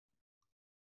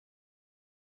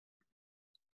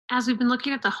As we've been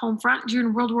looking at the home front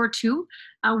during World War II,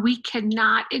 we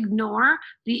cannot ignore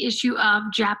the issue of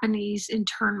Japanese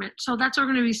internment. So that's what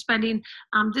we're going to be spending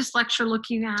this lecture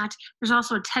looking at. There's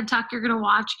also a TED Talk you're going to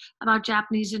watch about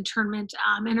Japanese internment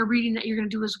and a reading that you're going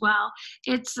to do as well.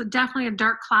 It's definitely a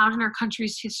dark cloud in our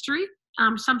country's history.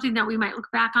 Something that we might look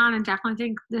back on and definitely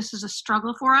think this is a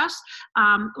struggle for us,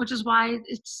 which is why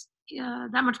it's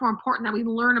that much more important that we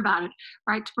learn about it,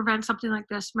 right, to prevent something like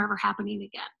this from ever happening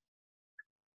again.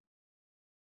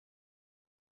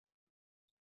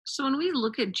 So when we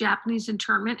look at Japanese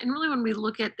internment, and really when we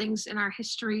look at things in our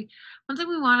history, one thing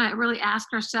we want to really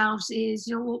ask ourselves is,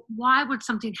 well, why would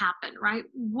something happen, right?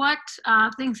 What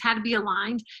things had to be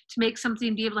aligned to make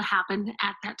something be able to happen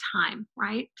at that time,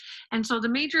 right? And so the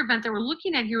major event that we're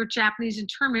looking at here with Japanese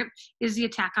internment is the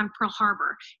attack on Pearl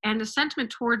Harbor and the sentiment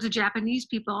towards the Japanese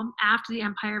people after the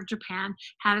Empire of Japan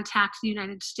had attacked the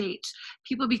United States.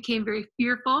 People became very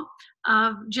fearful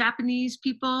of Japanese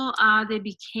people. They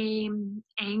became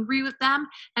angry with them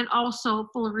and also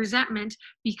full of resentment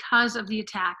because of the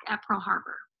attack at Pearl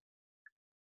Harbor.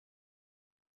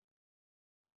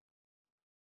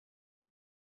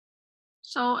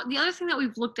 So the other thing that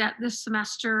we've looked at this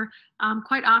semester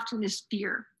quite often is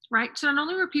fear. Right. So not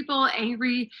only were people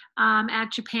angry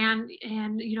at Japan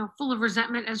and, full of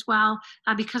resentment as well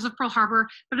because of Pearl Harbor,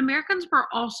 but Americans were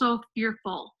also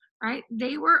fearful. Right.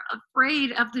 They were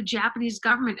afraid of the Japanese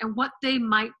government and what they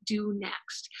might do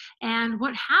next. And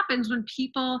what happens when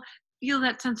people feel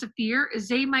that sense of fear is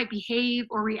they might behave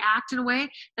or react in a way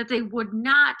that they would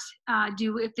not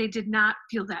do if they did not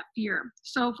feel that fear.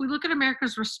 So if we look at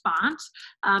America's response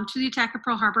to the attack of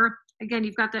Pearl Harbor, again,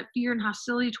 you've got that fear and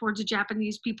hostility towards the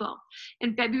Japanese people.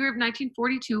 In February of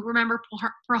 1942, remember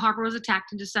Pearl Harbor was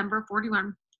attacked in December of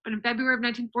 41. But in February of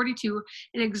 1942,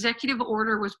 an executive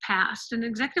order was passed. An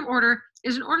executive order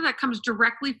is an order that comes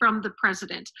directly from the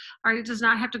president. All right, it does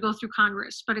not have to go through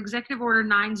Congress, but Executive Order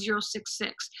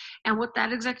 9066. And what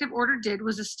that executive order did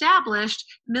was established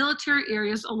military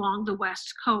areas along the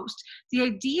West Coast. The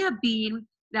idea being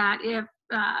that if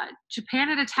Japan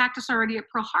had attacked us already at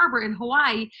Pearl Harbor in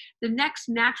Hawaii, the next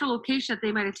natural location that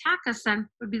they might attack us then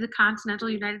would be the continental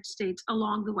United States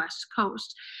along the West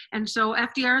Coast. And so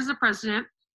FDR, as the president,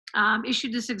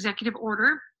 issued this executive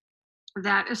order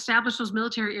that established those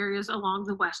military areas along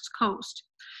the West Coast.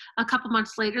 A couple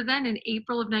months later then, in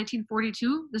April of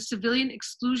 1942, the Civilian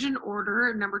Exclusion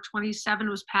Order, number 27,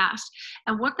 was passed.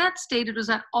 And what that stated was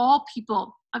that all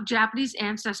people of Japanese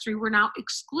ancestry were now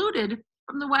excluded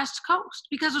from the West Coast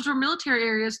because those were military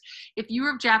areas. If you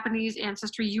were of Japanese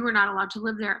ancestry, you were not allowed to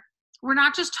live there. We're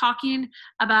not just talking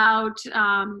about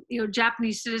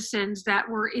Japanese citizens that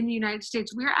were in the United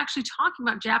States. We're actually talking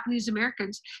about Japanese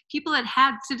Americans, people that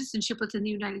had citizenship within the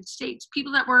United States,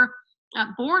 people that were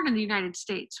born in the United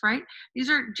States, right? These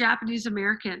are Japanese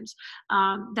Americans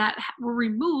that were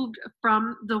removed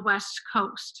from the West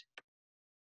Coast.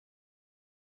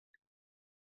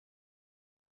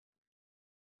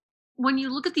 When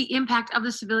you look at the impact of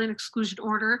the civilian exclusion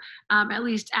order, at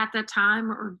least at that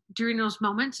time or during those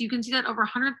moments, you can see that over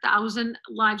 100,000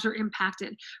 lives are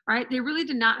impacted, right? They really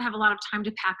did not have a lot of time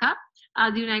to pack up.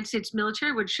 The United States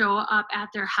military would show up at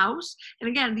their house. And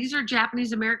again, these are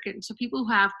Japanese Americans, so people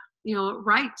who have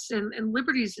rights and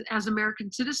liberties as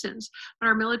American citizens. But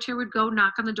our military would go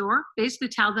knock on the door, basically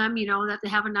tell them, that they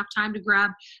have enough time to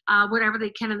grab whatever they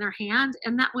can in their hand,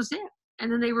 and that was it.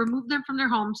 And then they removed them from their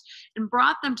homes and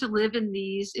brought them to live in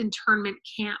these internment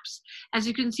camps. As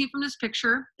you can see from this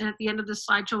picture, and at the end of this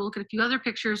slideshow, we'll look at a few other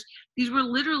pictures. These were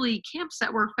literally camps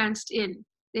that were fenced in.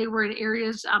 They were in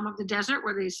areas of the desert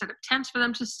where they set up tents for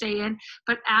them to stay in,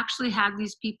 but actually had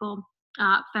these people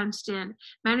fenced in.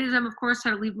 Many of them, of course,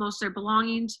 had to leave most of their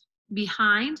belongings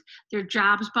behind, their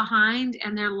jobs behind,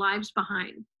 and their lives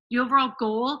behind. The overall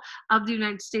goal of the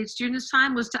United States during this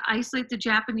time was to isolate the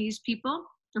Japanese people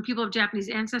or people of Japanese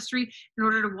ancestry in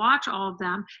order to watch all of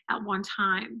them at one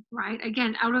time, right?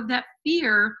 Again, out of that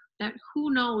fear that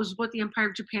who knows what the Empire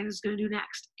of Japan is going to do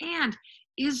next. And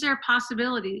is there a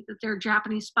possibility that there are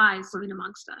Japanese spies living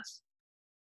amongst us?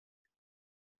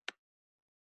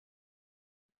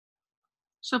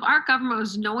 So if our government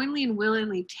was knowingly and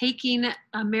willingly taking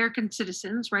American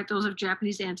citizens, right, those of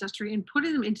Japanese ancestry, and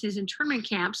putting them into these internment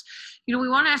camps, we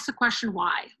want to ask the question,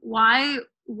 why?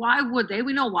 Why would they?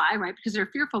 We know why, right? Because they're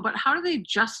fearful, but how do they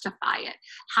justify it?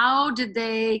 How did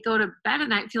they go to bed at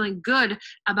night feeling good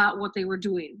about what they were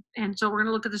doing? And so we're going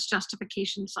to look at this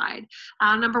justification side.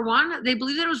 Number one, they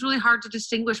believed that it was really hard to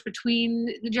distinguish between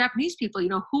the Japanese people,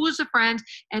 who was a friend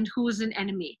and who was an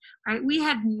enemy, right? We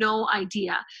had no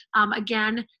idea.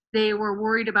 Again, They were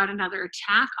worried about another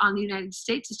attack on the United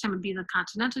States, this time it would be in the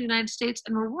continental United States,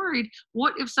 and were worried,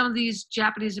 what if some of these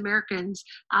Japanese Americans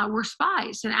were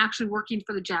spies and actually working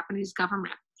for the Japanese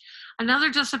government? Another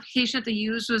justification that they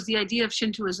used was the idea of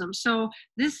Shintoism. So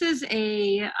this is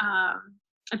a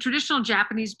traditional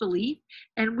Japanese belief.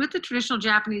 And with the traditional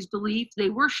Japanese belief, they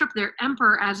worship their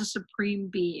emperor as a supreme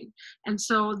being. And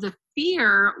so the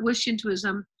fear with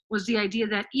Shintoism was the idea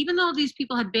that even though these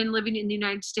people had been living in the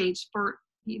United States for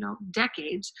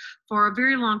decades, for a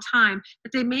very long time,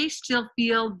 that they may still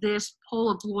feel this pull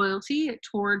of loyalty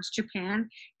towards Japan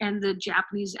and the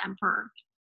Japanese emperor.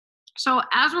 So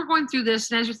as we're going through this,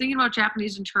 and as you're thinking about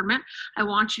Japanese internment, I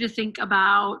want you to think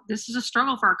about, this is a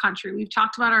struggle for our country. We've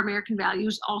talked about our American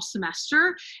values all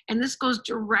semester, and this goes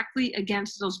directly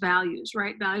against those values,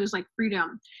 right? Values like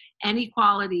freedom and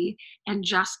equality and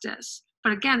justice.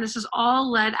 But again, this is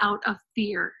all led out of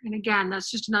fear. And again,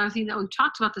 that's just another thing that we've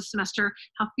talked about this semester,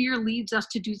 how fear leads us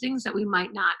to do things that we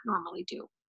might not normally do.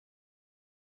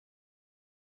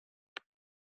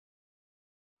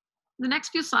 The next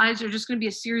few slides are just going to be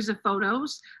a series of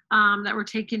photos that were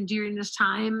taken during this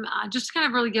time, just to kind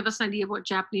of really give us an idea of what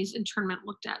Japanese internment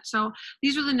looked at. So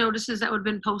these are the notices that would have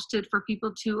been posted for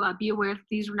people to be aware that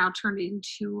these were now turned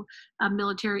into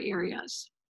military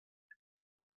areas.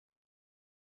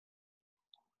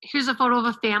 Here's a photo of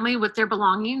a family with their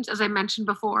belongings. As I mentioned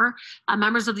before,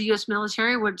 members of the US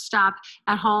military would stop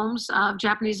at homes of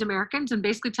Japanese Americans and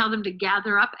basically tell them to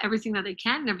gather up everything that they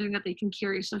can and everything that they can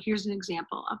carry. So here's an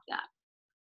example of that.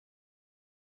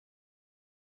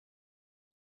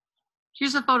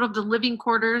 Here's a photo of the living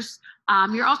quarters.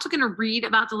 You're also going to read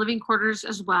about the living quarters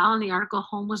as well in the article,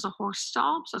 Home Was a Horse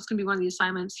Stall. So that's going to be one of the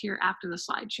assignments here after the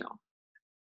slideshow.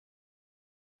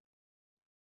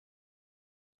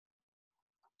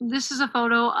 This is a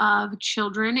photo of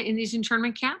children in these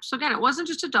internment camps. So again, it wasn't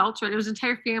just adults, right? It was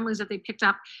entire families that they picked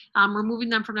up, removing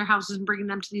them from their houses and bringing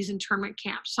them to these internment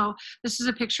camps. So this is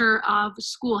a picture of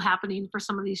school happening for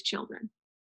some of these children.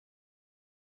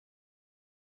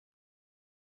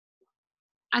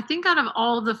 I think out of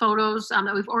all of the photos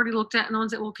that we've already looked at and the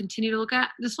ones that we'll continue to look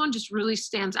at, this one just really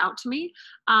stands out to me,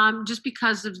 just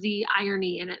because of the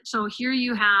irony in it. So here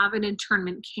you have an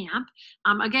internment camp.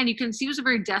 Again, you can see it was a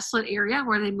very desolate area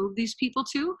where they moved these people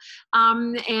to.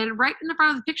 And right in the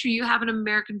front of the picture, you have an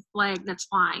American flag that's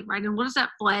flying, right? And what is that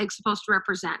flag supposed to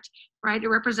represent? Right? It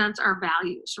represents our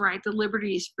values, right? The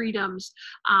liberties, freedoms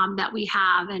that we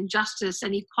have, and justice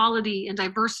and equality and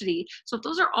diversity. So if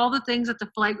those are all the things that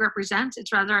the flag represents,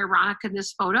 it's rather ironic in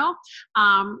this photo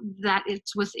that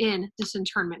it's within this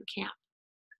internment camp.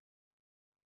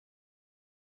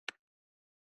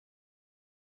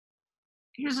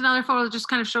 Here's another photo that just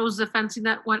kind of shows the fencing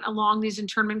that went along these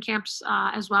internment camps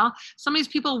as well. Some of these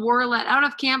people were let out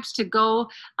of camps to go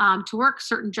to work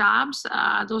certain jobs.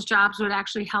 Those jobs would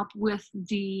actually help with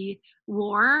the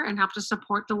war and help to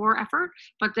support the war effort.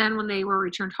 But then when they were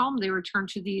returned home, they returned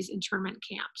to these internment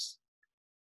camps.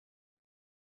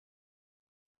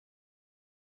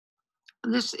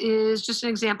 This is just an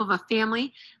example of a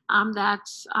family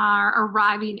that's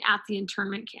arriving at the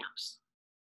internment camps.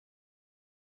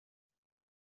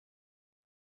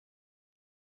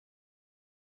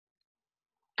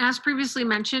 As previously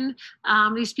mentioned,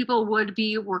 these people would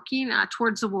be working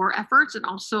towards the war efforts and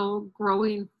also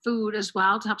growing food as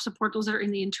well to help support those that are in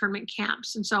the internment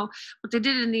camps. And so what they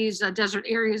did in these desert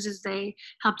areas is they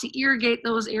helped to irrigate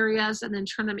those areas and then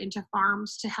turn them into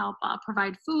farms to help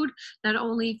provide food, not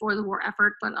only for the war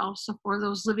effort, but also for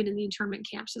those living in the internment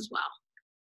camps as well.